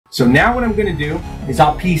So now what I'm going to do is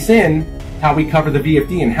I'll piece in how we cover the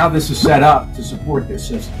VFD and how this is set up to support this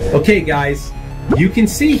system. Okay guys, you can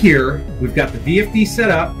see here, we've got the VFD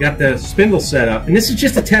set up, got the spindle set up, and this is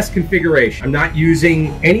just a test configuration. I'm not using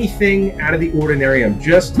anything out of the ordinary. I'm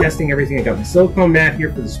just testing everything. I got the silicone mat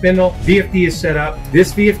here for the spindle. VFD is set up.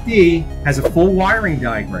 This VFD has a full wiring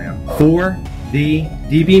diagram for the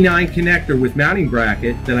DB9 connector with mounting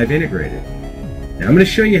bracket that I've integrated. Now I'm going to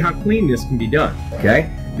show you how clean this can be done,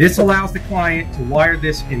 okay? This allows the client to wire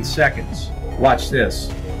this in seconds. Watch this.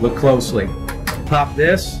 Look closely. Pop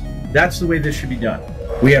this. That's the way this should be done.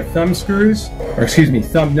 We have thumb screws, or excuse me,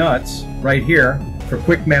 thumb nuts right here for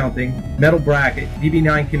quick mounting, metal bracket,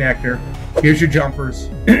 DB9 connector. Here's your jumpers,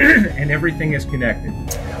 and everything is connected.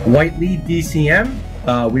 White lead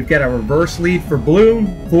DCM. We've got a reverse lead for blue.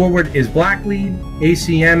 Forward is black lead.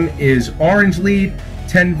 ACM is orange lead.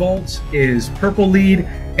 10 volts is purple lead,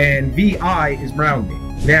 and VI is brown lead.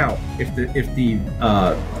 Now, if the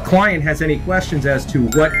client has any questions as to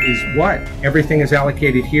what is what, everything is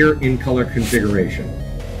allocated here in color configuration.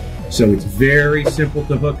 So it's very simple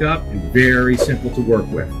to hook up and very simple to work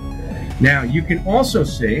with. Now, you can also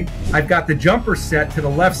see I've got the jumper set to the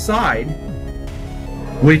left side,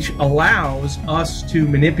 which allows us to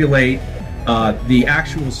manipulate the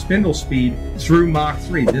actual spindle speed through Mach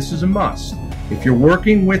 3. This is a must. If you're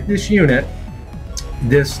working with this unit,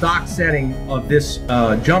 the stock setting of this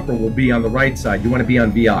jumper will be on the right side. You want to be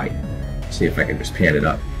on VI. See if I can just pan it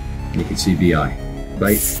up. You can see VI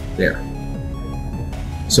right there.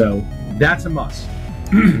 So that's a must.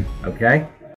 Okay.